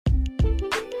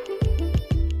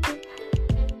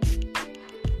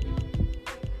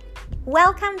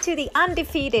Welcome to the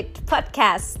Undefeated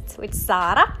podcast with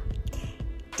Sara.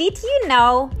 Did you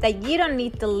know that you don't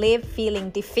need to live feeling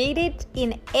defeated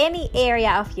in any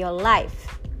area of your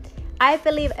life? I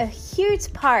believe a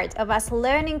huge part of us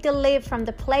learning to live from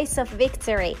the place of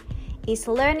victory is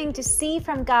learning to see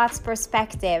from God's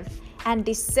perspective and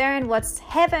discern what's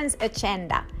heaven's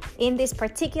agenda in this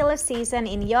particular season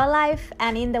in your life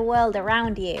and in the world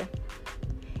around you.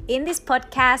 In this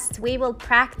podcast, we will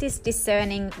practice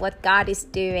discerning what God is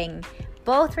doing,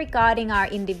 both regarding our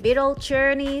individual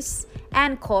journeys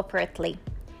and corporately,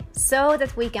 so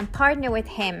that we can partner with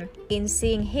Him in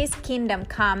seeing His kingdom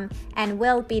come and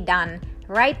will be done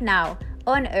right now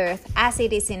on earth as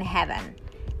it is in heaven,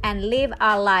 and live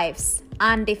our lives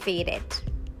undefeated.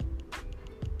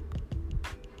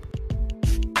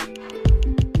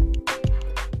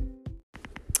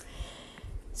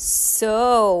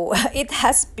 So, it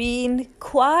has been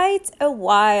quite a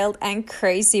wild and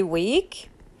crazy week.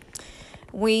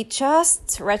 We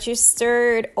just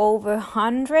registered over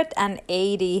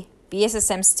 180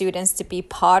 BSSM students to be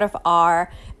part of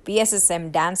our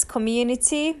BSSM dance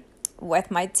community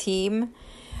with my team.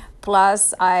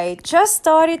 Plus, I just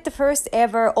started the first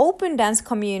ever open dance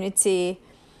community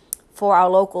for our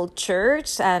local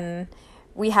church, and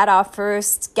we had our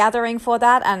first gathering for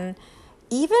that. And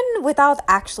even without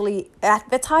actually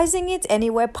advertising it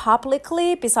anywhere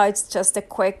publicly, besides just a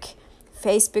quick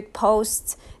Facebook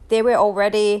post, there were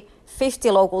already 50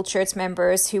 local church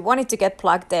members who wanted to get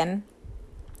plugged in.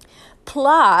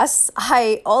 Plus,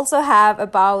 I also have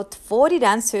about 40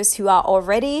 dancers who are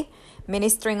already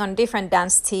ministering on different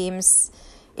dance teams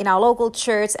in our local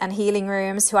church and healing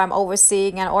rooms, who I'm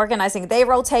overseeing and organizing their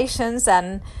rotations.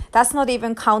 And that's not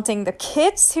even counting the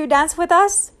kids who dance with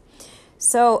us.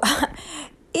 So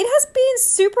it has been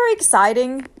super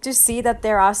exciting to see that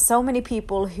there are so many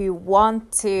people who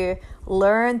want to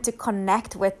learn to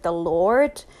connect with the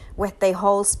Lord, with their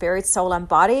whole spirit, soul, and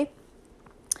body.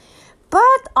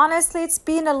 But honestly, it's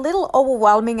been a little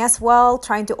overwhelming as well,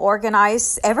 trying to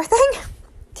organize everything.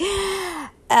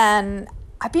 And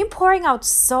I've been pouring out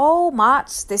so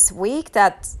much this week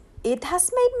that it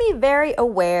has made me very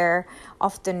aware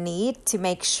of the need to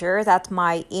make sure that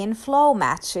my inflow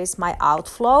matches my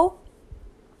outflow.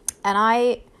 And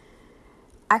I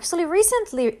actually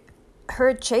recently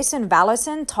heard Jason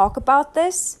Valerson talk about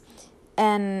this,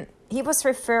 and he was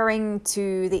referring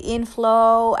to the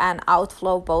inflow and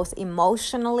outflow both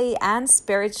emotionally and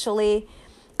spiritually,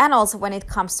 and also when it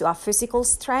comes to our physical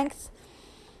strength.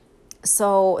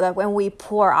 So that when we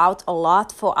pour out a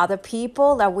lot for other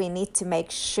people, that we need to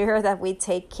make sure that we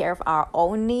take care of our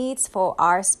own needs for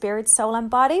our spirit, soul, and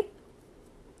body.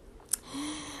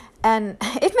 And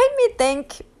it made me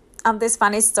think of this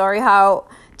funny story, how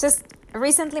just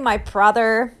recently my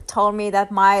brother told me that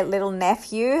my little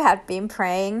nephew had been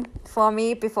praying for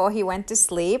me before he went to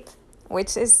sleep,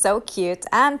 which is so cute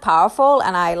and powerful,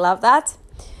 and I love that.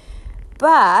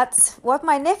 But what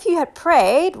my nephew had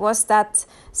prayed was that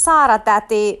Sara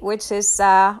Täti, which is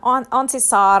Auntie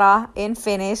Sara in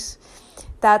Finnish,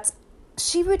 that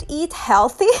she would eat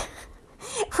healthy,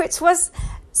 which was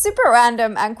super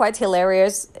random and quite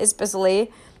hilarious,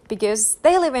 especially because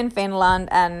they live in Finland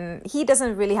and he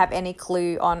doesn't really have any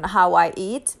clue on how I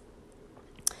eat.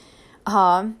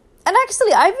 And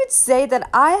actually, I would say that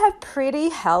I have pretty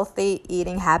healthy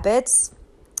eating habits.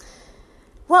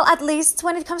 Well, at least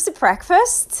when it comes to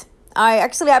breakfast. I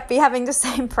actually have been having the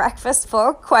same breakfast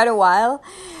for quite a while.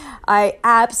 I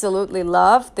absolutely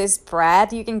love this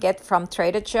bread you can get from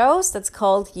Trader Joe's that's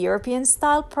called European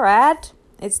style bread.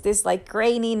 It's this like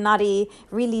grainy, nutty,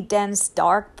 really dense,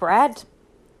 dark bread.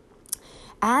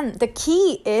 And the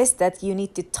key is that you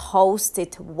need to toast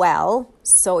it well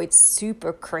so it's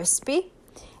super crispy.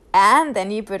 And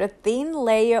then you put a thin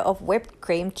layer of whipped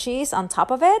cream cheese on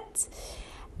top of it,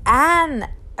 and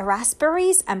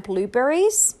raspberries and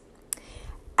blueberries.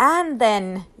 And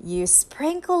then you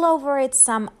sprinkle over it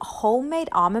some homemade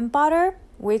almond butter,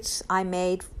 which I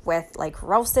made with like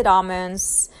roasted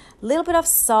almonds, a little bit of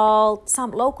salt,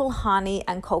 some local honey,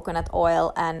 and coconut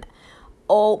oil. And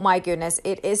oh my goodness,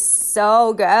 it is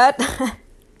so good.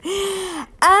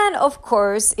 And of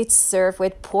course, it's served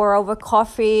with pour-over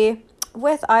coffee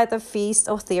with either Feast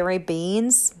or Theory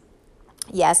beans.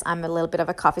 Yes, I'm a little bit of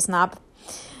a coffee snob.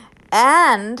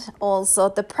 And also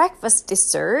the breakfast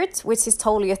dessert, which is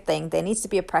totally a thing. There needs to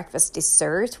be a breakfast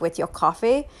dessert with your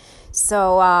coffee.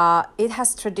 So it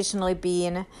has traditionally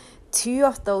been 2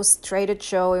 of those Trader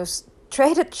Joe's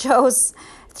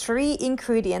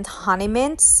 3-ingredient honey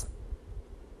mints.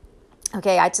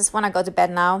 Okay, I just want to go to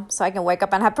bed now so I can wake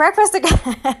up and have breakfast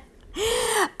again.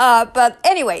 But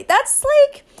anyway, that's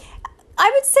like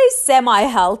I would say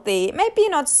semi-healthy, maybe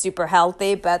not super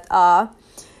healthy, but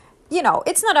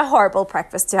it's not a horrible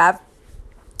breakfast to have.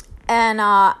 And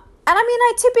I mean,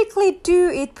 I typically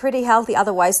do eat pretty healthy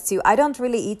otherwise too. I don't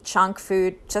really eat junk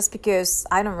food just because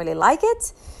I don't really like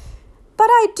it. But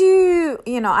I do,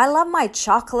 I love my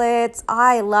chocolates.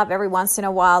 I love every once in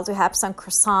a while to have some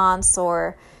croissants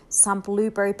or some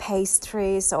blueberry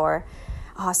pastries or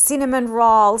cinnamon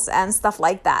rolls and stuff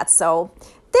like that. So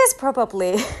there's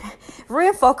probably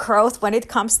room for growth when it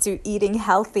comes to eating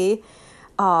healthy.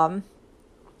 Yeah.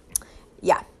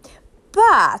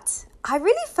 But I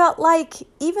really felt like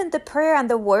even the prayer and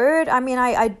the word, I mean,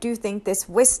 I do think there's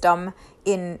wisdom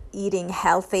in eating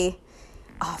healthy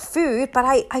food, but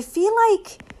I feel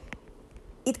like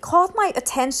it caught my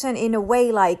attention in a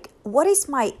way like, what is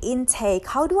my intake?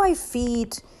 How do I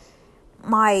feed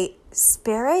my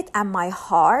spirit and my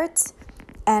heart?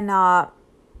 And,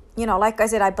 like I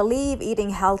said, I believe eating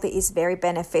healthy is very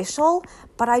beneficial,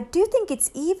 but I do think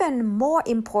it's even more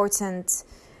important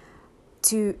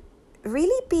to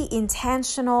really be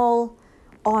intentional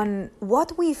on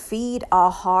what we feed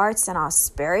our hearts and our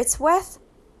spirits with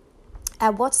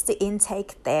and what's the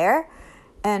intake there.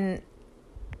 And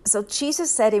so Jesus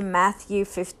said in Matthew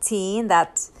 15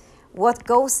 that what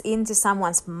goes into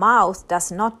someone's mouth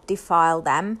does not defile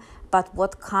them, but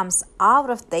what comes out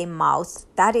of their mouth,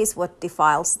 that is what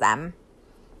defiles them.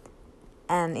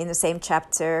 And in the same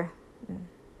chapter,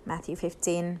 Matthew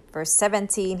 15, verse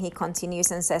 17, he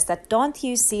continues and says that, don't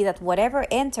you see that whatever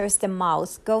enters the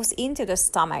mouth goes into the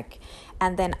stomach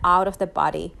and then out of the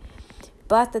body?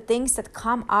 But the things that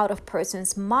come out of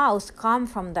person's mouth come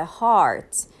from the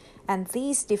heart, and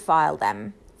these defile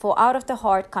them. For out of the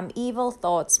heart come evil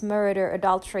thoughts, murder,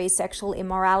 adultery, sexual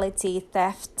immorality,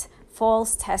 theft,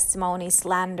 false testimony,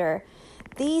 slander.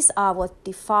 These are what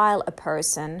defile a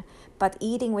person, but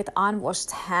eating with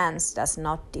unwashed hands does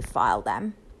not defile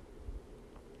them.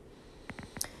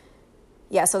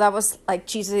 Yeah, so that was like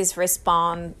Jesus'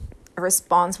 response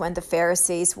when the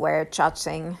Pharisees were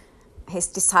judging his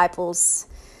disciples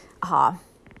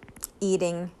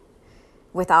eating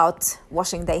without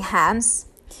washing their hands.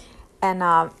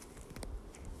 And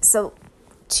so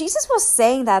Jesus was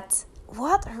saying that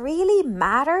what really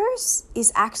matters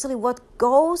is actually what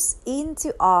goes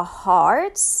into our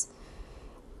hearts.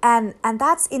 And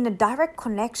that's in a direct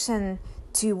connection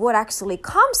to what actually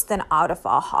comes then out of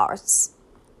our hearts.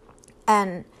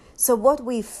 And so what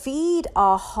we feed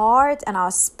our heart and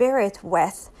our spirit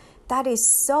with, that is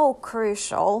so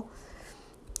crucial.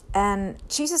 And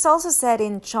Jesus also said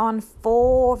in John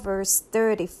 4, verse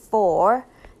 34,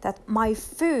 that my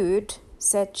food,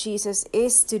 said Jesus,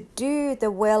 is to do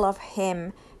the will of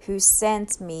him who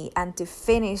sent me and to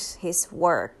finish his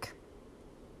work.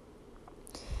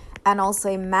 And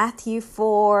also in Matthew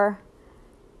 4,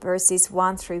 verses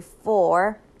 1 through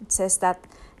 4, it says that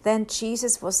then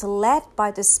Jesus was led by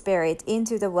the Spirit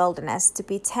into the wilderness to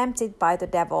be tempted by the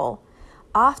devil.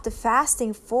 After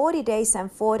fasting 40 days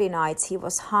and 40 nights, he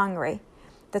was hungry.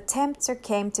 The tempter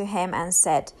came to him and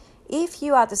said, if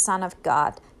you are the Son of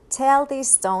God, tell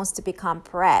these stones to become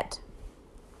bread.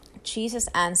 Jesus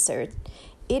answered,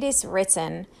 it is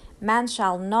written, man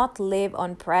shall not live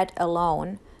on bread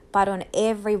alone, but on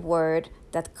every word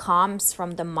that comes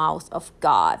from the mouth of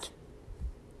God.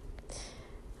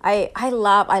 I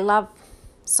love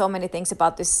so many things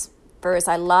about this verse.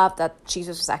 I love that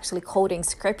Jesus was actually quoting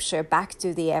scripture back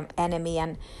to the enemy.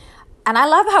 And I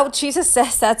love how Jesus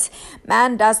says that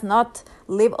man does not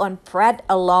live on bread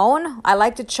alone. I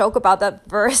like to joke about that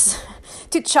verse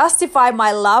to justify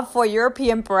my love for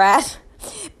European bread,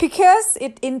 because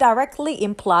it indirectly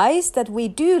implies that we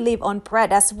do live on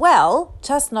bread as well,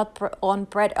 just not on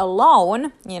bread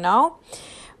alone,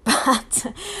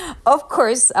 But of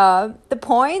course, the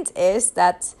point is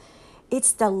that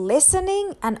it's the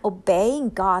listening and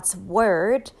obeying God's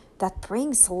word that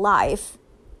brings life.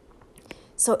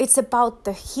 So it's about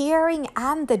the hearing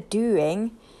and the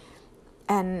doing.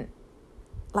 And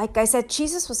like I said,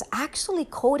 Jesus was actually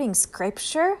quoting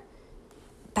scripture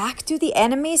back to the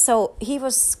enemy. So he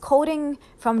was quoting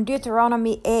from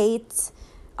Deuteronomy 8.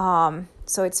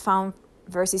 So it's found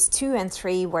verses 2 and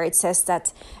 3, where it says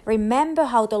that, remember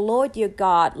how the Lord your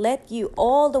God led you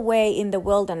all the way in the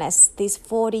wilderness these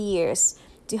 40 years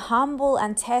to humble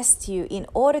and test you in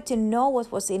order to know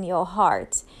what was in your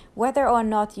heart, whether or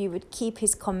not you would keep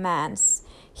his commands.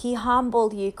 He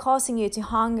humbled you, causing you to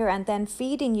hunger and then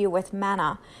feeding you with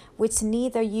manna, which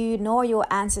neither you nor your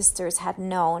ancestors had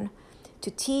known,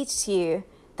 to teach you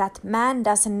that man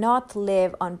does not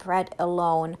live on bread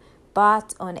alone,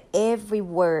 but on every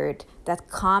word that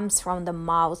comes from the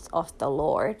mouth of the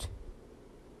Lord.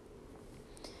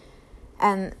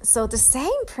 And so the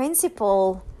same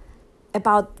principle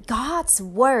about God's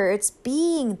words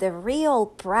being the real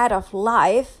bread of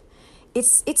life,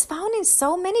 it's found in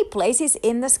so many places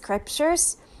in the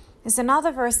scriptures. There's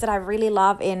another verse that I really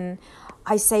love in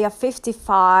Isaiah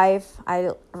 55.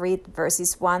 I'll read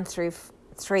verses 1 through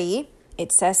 3.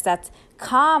 It says that,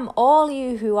 "Come, all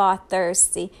you who are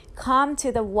thirsty, come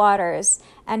to the waters,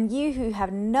 and you who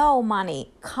have no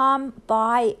money, come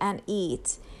buy and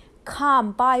eat.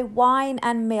 Come, buy wine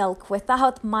and milk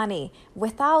without money,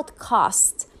 without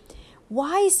cost.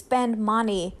 Why spend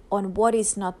money on what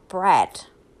is not bread?"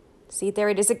 See, there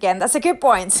it is again. That's a good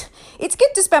point. It's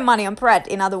good to spend money on bread,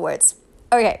 in other words.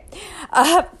 Okay,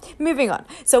 moving on.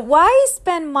 So why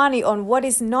spend money on what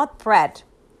is not bread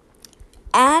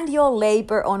and your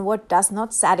labor on what does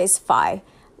not satisfy?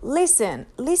 Listen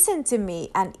to me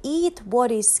and eat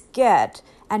what is good,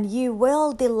 and you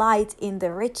will delight in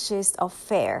the richest of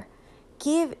fare.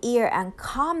 Give ear and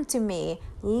come to me.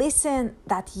 Listen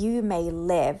that you may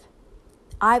live.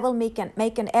 I will make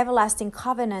an everlasting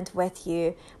covenant with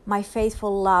you, my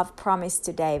faithful love promised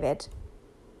to David.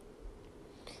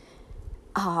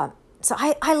 So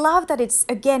I love that it's,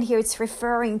 again, here it's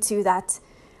referring to that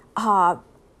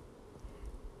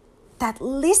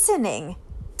listening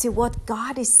to what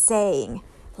God is saying.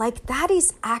 Like that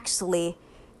is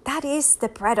the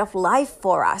bread of life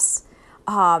for us.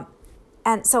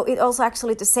 And so it also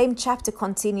actually, the same chapter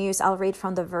continues. I'll read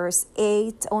from the verse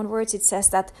 8 onwards. It says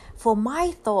that, "For my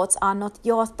thoughts are not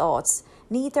your thoughts,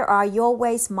 neither are your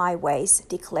ways my ways,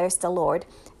 declares the Lord.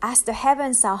 As the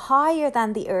heavens are higher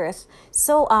than the earth,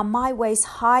 so are my ways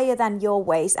higher than your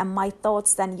ways, and my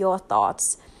thoughts than your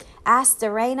thoughts. As the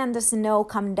rain and the snow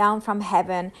come down from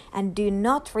heaven and do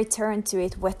not return to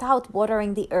it without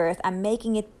watering the earth and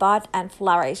making it bud and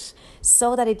flourish,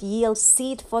 so that it yields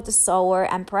seed for the sower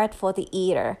and bread for the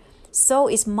eater, so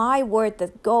is my word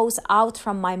that goes out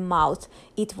from my mouth.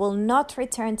 It will not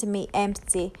return to me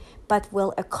empty, but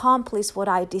will accomplish what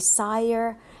I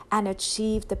desire and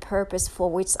achieve the purpose for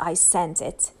which I sent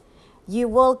it. You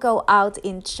will go out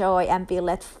in joy and be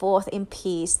led forth in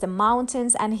peace. The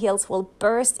mountains and hills will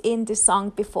burst into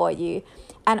song before you,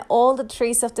 and all the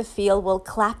trees of the field will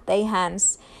clap their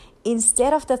hands.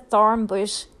 Instead of the thorn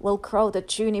bush will grow the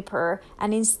juniper,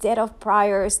 and instead of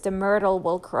briars the myrtle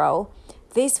will grow.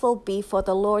 This will be for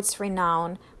the Lord's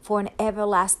renown, for an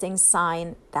everlasting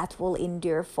sign that will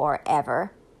endure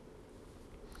forever."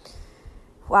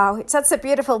 Wow, it's such a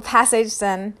beautiful passage,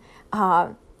 and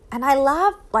I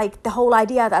love like the whole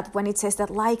idea that when it says that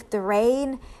like the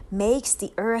rain makes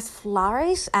the earth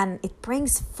flourish and it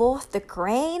brings forth the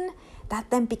grain that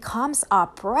then becomes our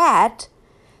bread.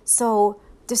 So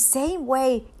the same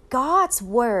way God's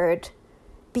word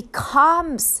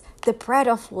becomes the bread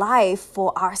of life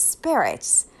for our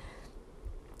spirits.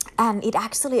 And it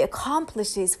actually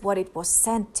accomplishes what it was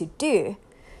sent to do.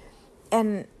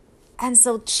 And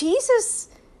so Jesus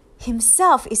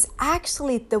himself is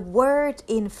actually the word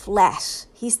in flesh.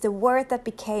 He's the word that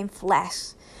became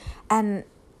flesh. And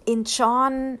in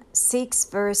John 6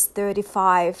 verse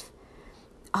 35,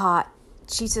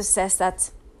 Jesus says that,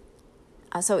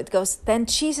 so it goes, "Then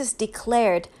Jesus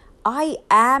declared, I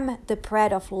am the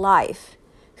bread of life.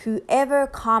 Whoever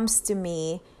comes to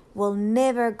me will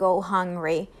never go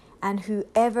hungry, and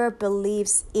whoever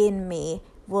believes in me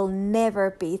will never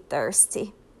be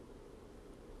thirsty."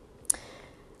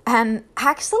 And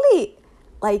actually,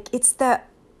 like it's the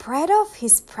bread of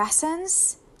his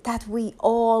presence that we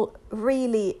all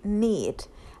really need.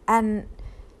 And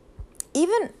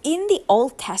even in the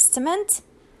Old Testament,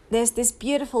 there's this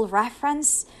beautiful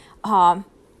reference.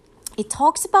 It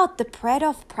talks about the bread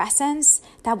of presence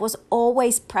that was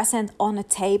always present on a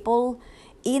table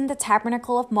in the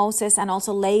tabernacle of Moses and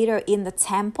also later in the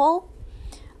temple.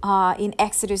 In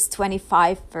Exodus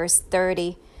 25 verse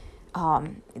 30.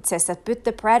 It says that, "Put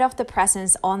the bread of the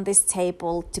presence on this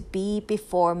table to be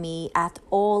before me at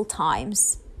all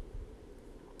times."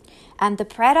 And the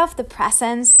bread of the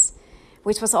presence,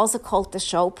 which was also called the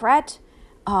showbread,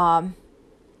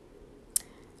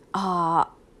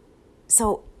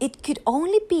 so it could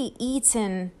only be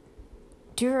eaten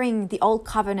during the Old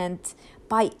Covenant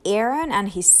by Aaron and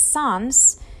his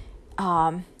sons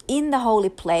in the holy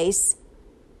place.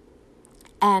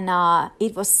 And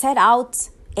it was set out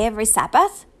every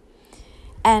Sabbath.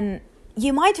 And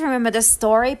you might remember the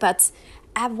story, but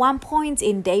at one point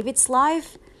in David's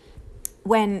life,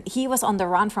 when he was on the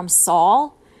run from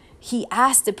Saul, he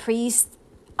asked the priest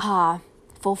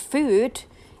for food,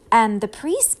 and the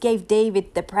priest gave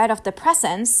David the bread of the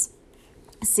presence,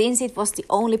 since it was the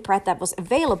only bread that was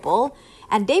available.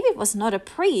 And David was not a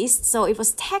priest, so it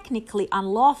was technically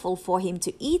unlawful for him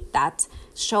to eat that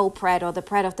showbread or the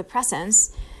bread of the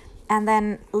presence. And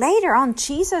then later on,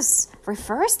 Jesus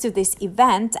refers to this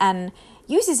event and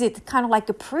uses it kind of like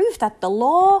a proof that the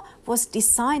law was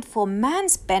designed for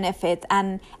man's benefit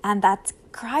and that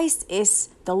Christ is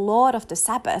the Lord of the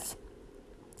Sabbath.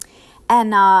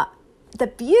 And the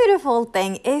beautiful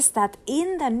thing is that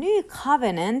in the new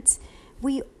covenant,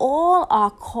 we all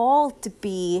are called to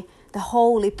be the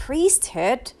holy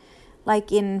priesthood.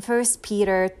 Like in 1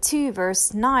 Peter 2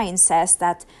 verse 9 says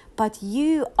that, but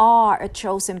you are a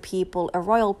chosen people, a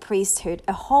royal priesthood,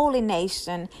 a holy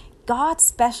nation, God's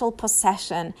special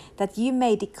possession, that you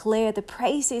may declare the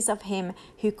praises of him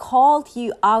who called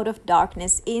you out of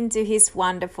darkness into his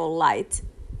wonderful light.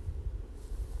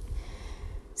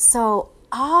 So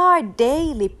our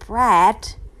daily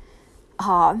bread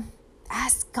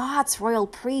as God's royal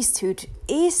priesthood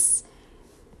is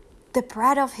the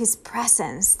bread of his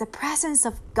presence, the presence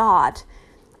of God,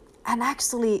 and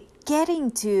actually getting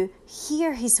to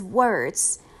hear his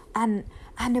words and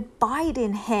abide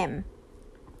in him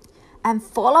and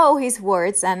follow his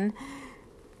words. And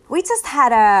we just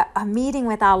had a meeting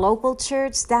with our local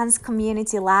church dance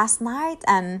community last night,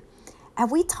 and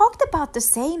we talked about the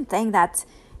same thing, that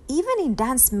even in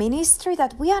dance ministry,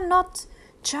 that we are not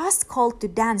just called to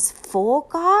dance for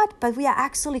God, but we are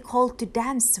actually called to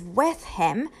dance with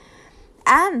him.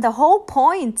 And the whole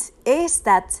point is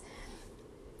that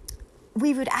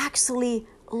we would actually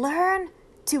learn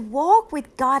to walk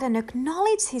with God and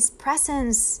acknowledge his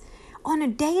presence on a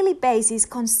daily basis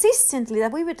consistently,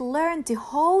 that we would learn to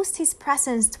host his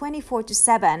presence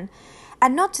 24/7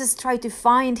 and not just try to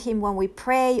find him when we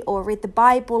pray or read the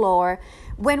Bible or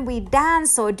when we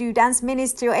dance or do dance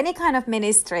ministry or any kind of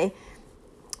ministry,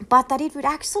 but that it would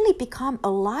actually become a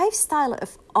lifestyle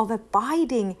of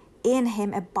abiding in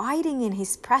him, abiding in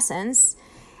his presence,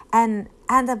 and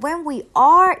that when we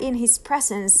are in his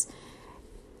presence,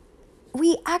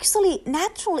 we actually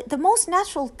naturally, the most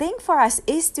natural thing for us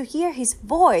is to hear his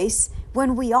voice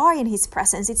when we are in his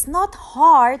presence. It's not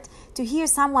hard to hear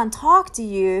someone talk to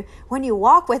you when you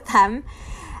walk with them.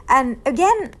 And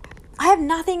again, I have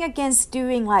nothing against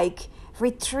doing like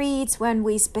retreats when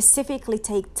we specifically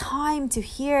take time to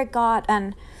hear God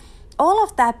and all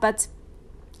of that, but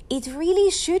it really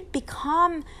should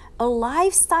become a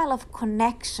lifestyle of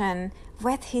connection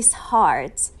with his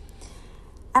heart.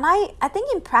 And I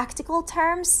think in practical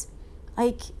terms,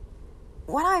 like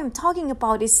what I'm talking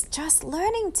about is just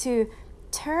learning to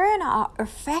turn our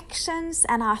affections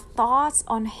and our thoughts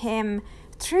on him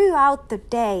throughout the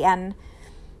day. And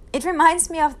it reminds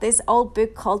me of this old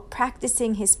book called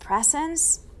Practicing His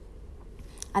Presence.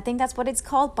 I think that's what it's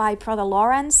called, by Brother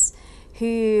Lawrence,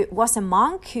 who was a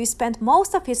monk who spent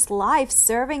most of his life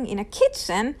serving in a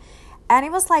kitchen. And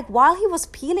it was like while he was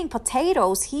peeling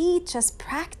potatoes, he just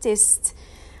practiced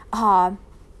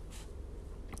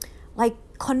like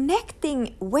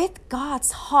connecting with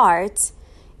God's heart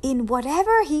in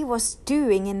whatever he was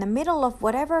doing, in the middle of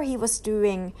whatever he was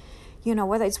doing, you know,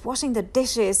 whether it's washing the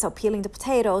dishes or peeling the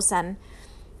potatoes. And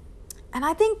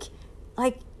I think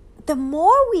like the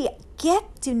more we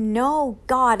get to know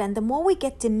God and the more we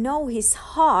get to know his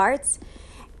heart,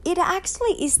 it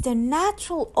actually is the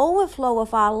natural overflow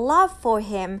of our love for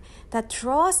him that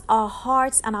draws our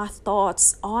hearts and our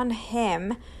thoughts on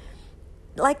him.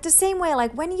 Like the same way,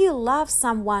 like when you love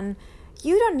someone,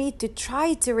 you don't need to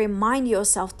try to remind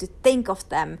yourself to think of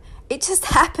them. It just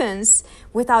happens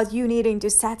without you needing to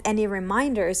set any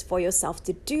reminders for yourself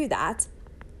to do that.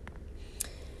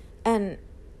 And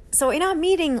so in our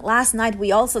meeting last night,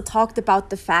 we also talked about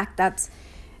the fact that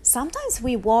sometimes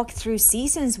we walk through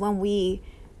seasons when we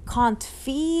can't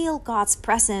feel God's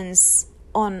presence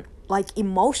on like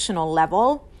emotional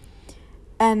level.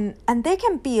 And there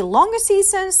can be longer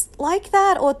seasons like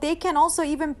that, or they can also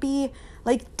even be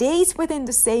like days within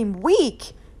the same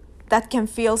week that can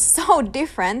feel so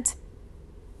different.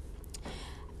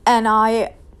 And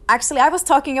I was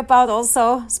talking about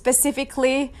also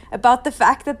specifically about the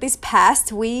fact that this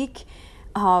past week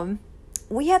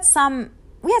we had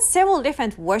several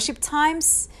different worship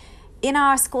times in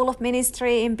our School of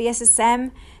Ministry in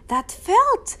BSSM that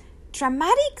felt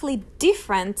dramatically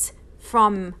different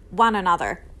from one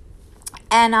another.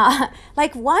 And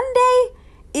like one day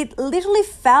it literally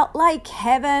felt like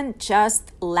heaven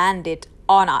just landed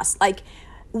on us. Like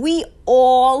we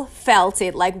all felt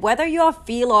it, like whether you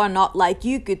feel or not, like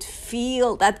you could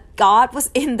feel that God was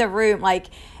in the room. Like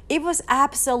it was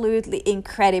absolutely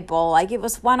incredible. Like it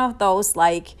was one of those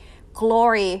like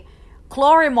glory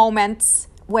moments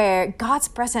where God's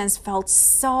presence felt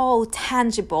so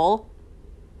tangible.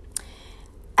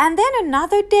 And then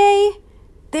another day,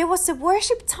 there was a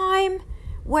worship time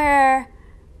where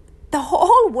the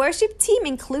whole worship team,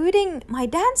 including my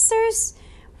dancers,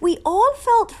 we all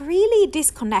felt really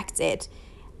disconnected.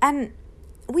 And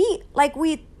we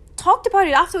talked about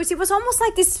it afterwards. It was almost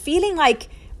like this feeling like,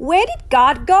 where did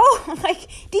God go? Like,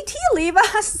 did he leave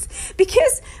us?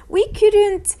 Because we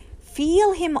couldn't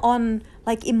feel him on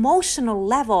like emotional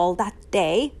level that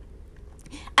day.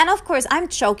 And of course, I'm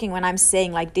joking when I'm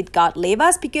saying like, did God leave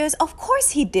us? Because of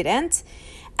course he didn't.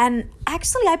 And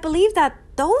actually, I believe that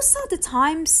those are the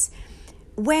times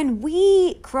when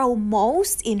we grow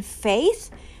most in faith,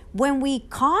 when we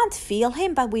can't feel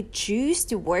him, but we choose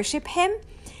to worship him.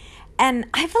 And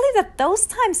I believe that those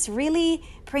times really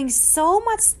bring so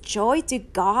much joy to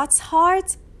God's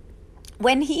heart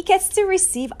when he gets to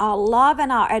receive our love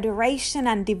and our adoration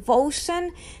and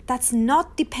devotion that's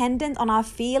not dependent on our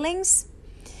feelings.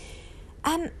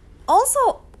 And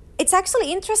also, it's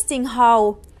actually interesting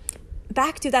how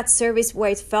back to that service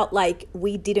where it felt like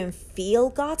we didn't feel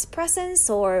God's presence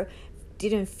or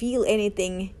didn't feel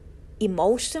anything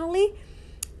emotionally.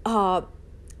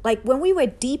 Like when we were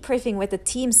debriefing with the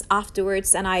teams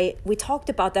afterwards, and we talked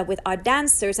about that with our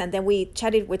dancers, and then we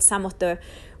chatted with some of the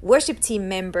worship team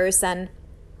members and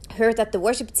heard that the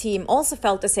worship team also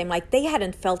felt the same, like they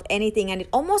hadn't felt anything. And it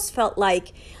almost felt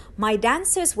like my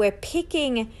dancers were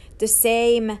picking the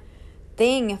same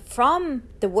thing from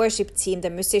the worship team, the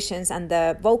musicians and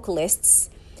the vocalists,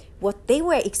 what they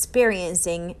were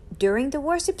experiencing during the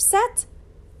worship set.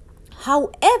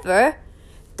 However,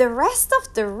 the rest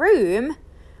of the room,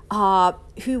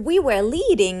 who we were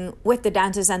leading with the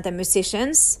dancers and the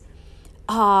musicians,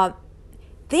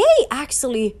 they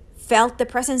actually felt the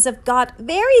presence of God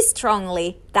very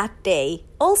strongly that day,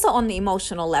 also on the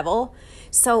emotional level.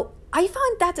 So I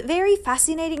found that very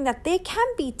fascinating, that there can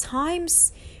be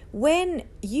times when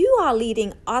you are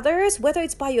leading others, whether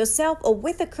it's by yourself or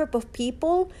with a group of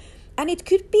people, and it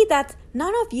could be that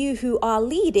none of you who are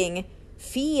leading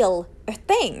feel a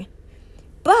thing.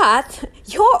 But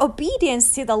your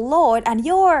obedience to the Lord and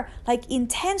your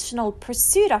intentional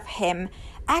pursuit of him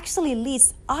actually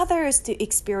leads others to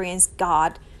experience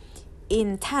God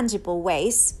in tangible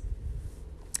ways.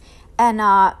 And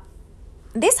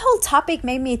this whole topic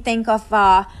made me think of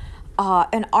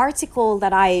an article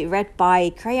that I read by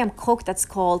Graham Cook that's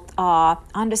called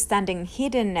Understanding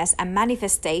Hiddenness and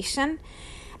Manifestation.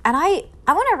 And I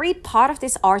want to read part of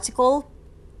this article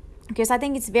because I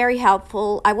think it's very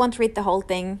helpful. I won't read the whole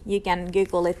thing. You can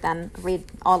Google it and read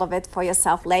all of it for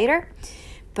yourself later.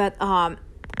 But I'll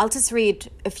just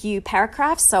read a few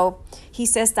paragraphs. So he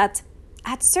says that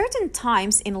at certain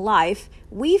times in life,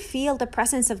 we feel the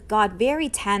presence of God very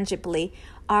tangibly.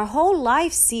 Our whole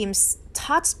life seems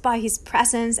touched by his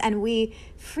presence and we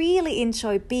freely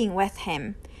enjoy being with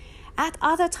him. At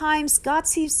other times, God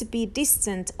seems to be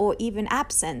distant or even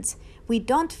absent. We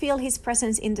don't feel his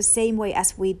presence in the same way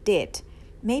as we did.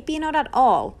 Maybe not at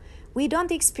all. We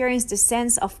don't experience the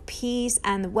sense of peace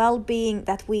and well-being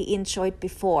that we enjoyed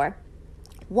before.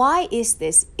 Why is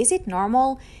this? Is it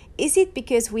normal? Is it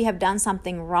because we have done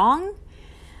something wrong?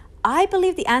 I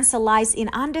believe the answer lies in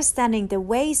understanding the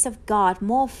ways of God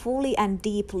more fully and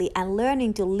deeply and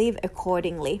learning to live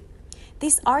accordingly.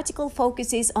 This article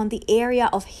focuses on the area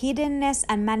of hiddenness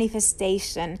and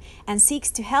manifestation and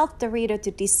seeks to help the reader to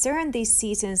discern these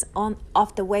seasons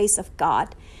of the ways of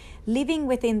God. Living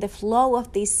within the flow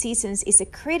of these seasons is a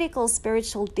critical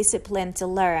spiritual discipline to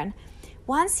learn.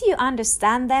 Once you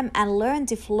understand them and learn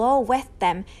to flow with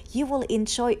them, you will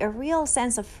enjoy a real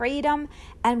sense of freedom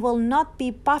and will not be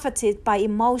buffeted by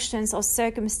emotions or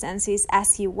circumstances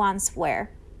as you once were.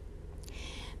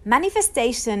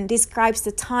 Manifestation describes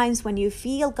the times when you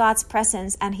feel God's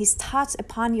presence and his touch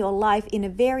upon your life in a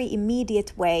very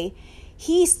immediate way.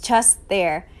 He's just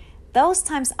there. Those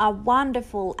times are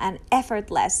wonderful and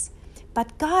effortless.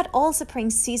 But God also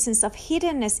brings seasons of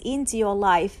hiddenness into your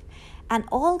life. And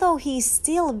although he's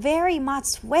still very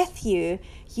much with you,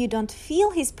 you don't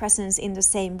feel his presence in the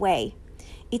same way.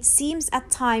 It seems at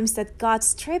times that God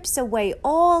strips away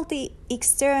all the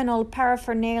external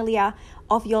paraphernalia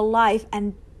of your life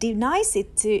and denies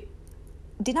it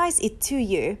to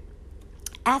you.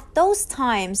 At those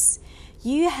times,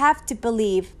 you have to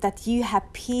believe that you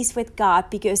have peace with God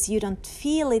because you don't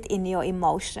feel it in your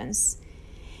emotions.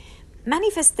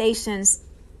 Manifestation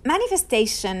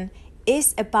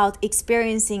is about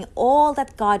experiencing all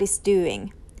that God is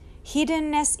doing.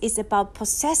 Hiddenness is about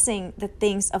possessing the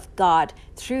things of God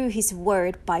through his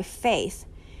word by faith.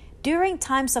 During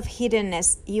times of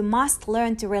hiddenness, you must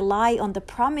learn to rely on the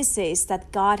promises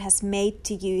that God has made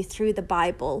to you through the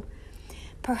Bible.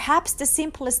 Perhaps the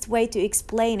simplest way to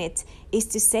explain it is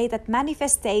to say that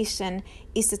manifestation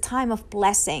is a time of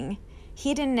blessing.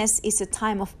 Hiddenness is a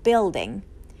time of building.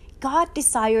 God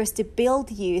desires to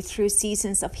build you through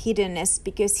seasons of hiddenness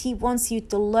because He wants you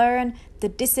to learn the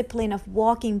discipline of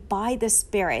walking by the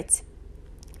Spirit.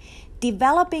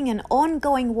 Developing an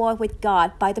ongoing walk with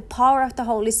God by the power of the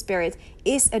Holy Spirit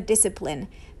is a discipline.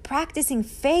 Practicing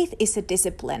faith is a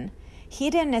discipline.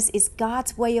 Hiddenness is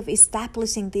God's way of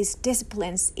establishing these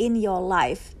disciplines in your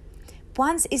life.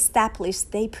 Once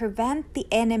established, they prevent the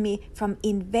enemy from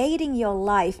invading your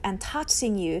life and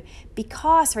touching you,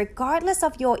 because regardless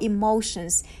of your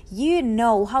emotions, you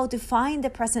know how to find the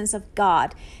presence of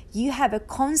God. You have a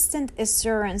constant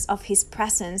assurance of His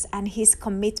presence and His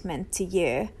commitment to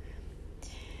you.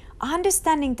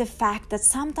 Understanding the fact that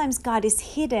sometimes God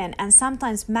is hidden and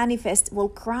sometimes manifest will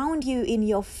ground you in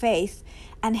your faith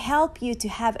and help you to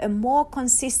have a more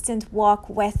consistent walk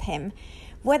with Him.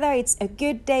 Whether it's a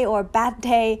good day or a bad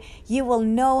day, you will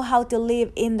know how to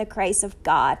live in the grace of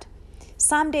God.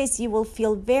 Some days you will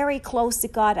feel very close to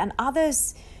God and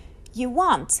others you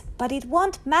won't, but it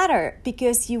won't matter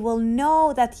because you will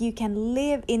know that you can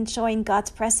live enjoying God's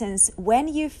presence when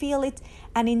you feel it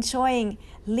and enjoying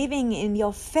living in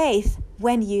your faith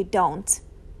when you don't.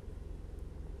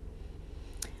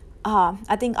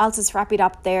 I think I'll just wrap it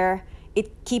up there.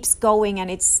 It keeps going and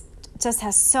it's just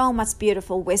has so much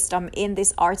beautiful wisdom in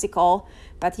this article,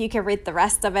 but you can read the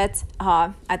rest of it.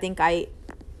 I think I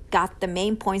got the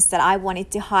main points that I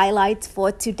wanted to highlight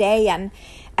for today,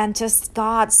 and just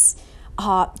God's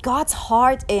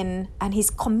heart in and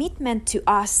His commitment to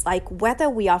us, like whether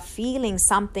we are feeling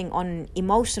something on an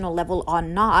emotional level or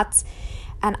not,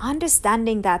 and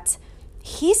understanding that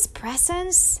His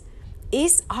presence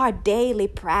is our daily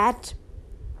bread.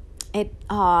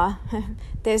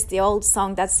 There's the old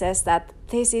song that says that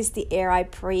this is the air I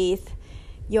breathe,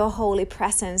 your holy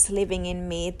presence living in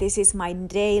me. This is my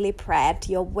daily bread,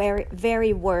 your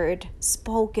very word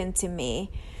spoken to me.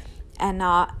 And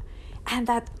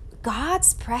that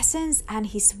God's presence and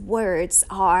His words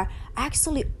are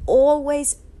actually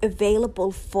always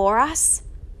available for us,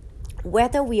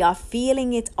 whether we are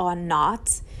feeling it or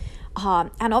not.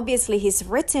 And obviously His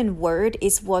written word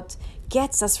is what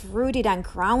gets us rooted and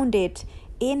grounded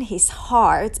in His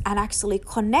heart and actually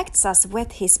connects us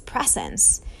with His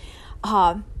presence.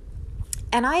 And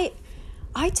I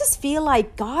just feel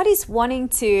like God is wanting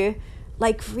to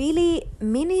really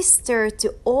minister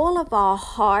to all of our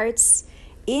hearts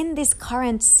in this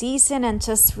current season and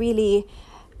just really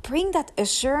bring that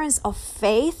assurance of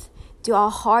faith to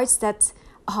our hearts that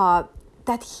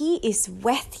He is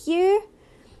with you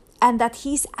and that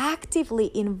He's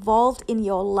actively involved in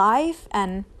your life.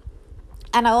 And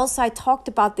I talked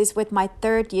about this with my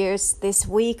third years this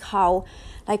week, how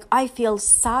I feel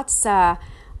such a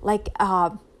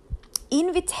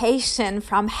invitation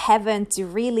from heaven to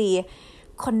really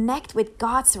connect with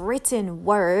God's written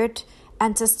word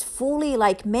and just fully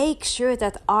make sure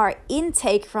that our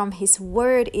intake from His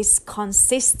word is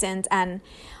consistent and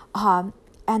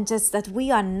just that we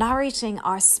are nourishing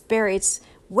our spirits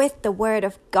with the word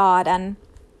of God. And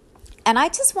I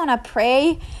just want to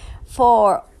pray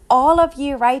for all of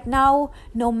you right now,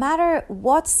 no matter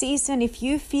what season, if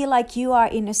you feel like you are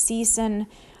in a season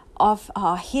of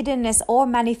hiddenness or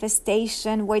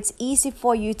manifestation where it's easy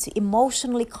for you to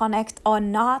emotionally connect or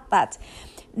not, that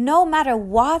no matter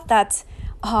what, that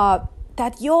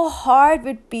your heart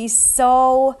would be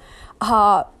so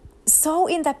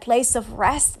in the place of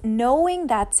rest, knowing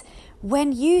that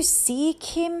when you seek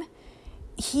Him,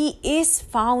 He is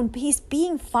found. He's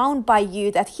being found by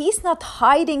you, that He's not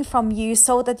hiding from you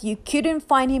so that you couldn't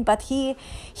find Him, but He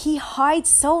hides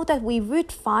so that we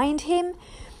would find Him.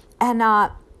 And I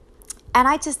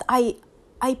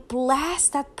bless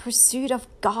that pursuit of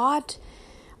God,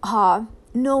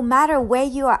 no matter where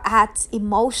you are at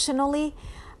emotionally.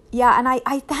 Yeah, and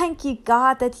I thank you,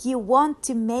 God, that you want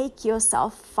to make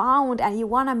yourself found and you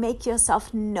want to make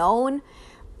yourself known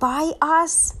by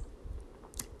us.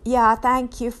 Yeah,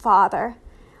 thank you, Father.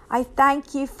 I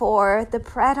thank you for the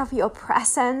bread of your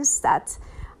presence that,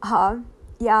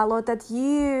 Lord, that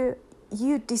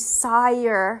you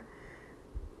desire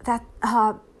that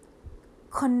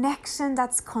connection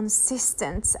that's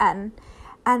consistent and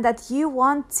that you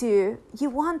want to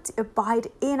abide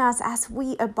in us as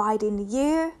we abide in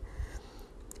you.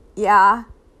 Yeah,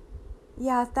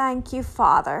 thank you,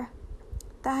 Father.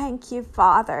 Thank you,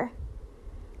 Father.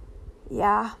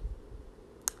 Yeah.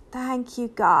 Thank you,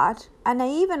 God. And I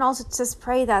even also just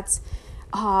pray that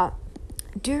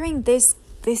during this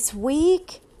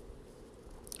week,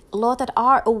 Lord, that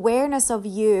our awareness of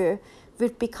you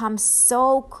would become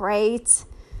so great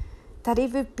that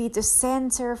it would be the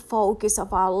center focus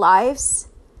of our lives.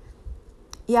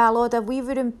 Yeah, Lord, that we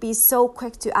wouldn't be so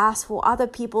quick to ask for other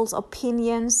people's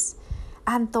opinions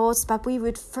and thoughts, but we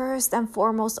would first and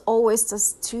foremost always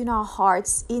just tune our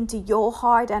hearts into your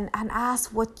heart and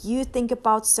ask what you think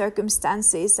about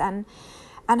circumstances and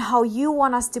how you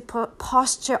want us to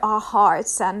posture our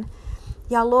hearts. And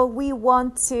yeah, Lord, we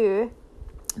want to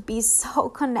be so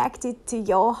connected to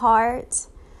your heart.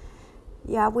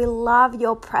 Yeah, we love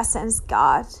your presence,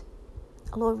 God.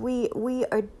 Lord, we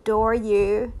adore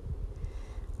you.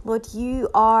 Lord, you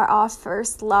are our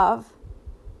first love.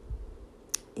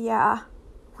 Yeah,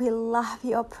 we love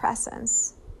your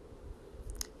presence.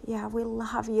 Yeah, we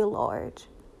love you, Lord.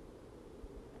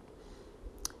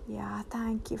 Yeah,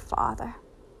 thank you, Father.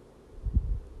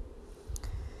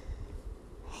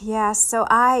 Yeah, so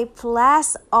I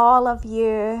bless all of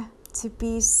you to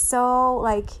be so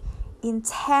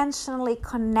intentionally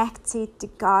connected to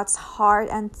God's heart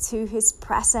and to his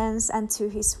presence and to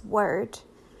his word.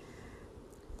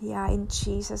 Yeah, in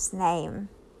Jesus' name.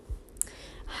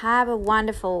 Have a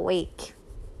wonderful week.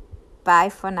 Bye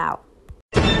for now.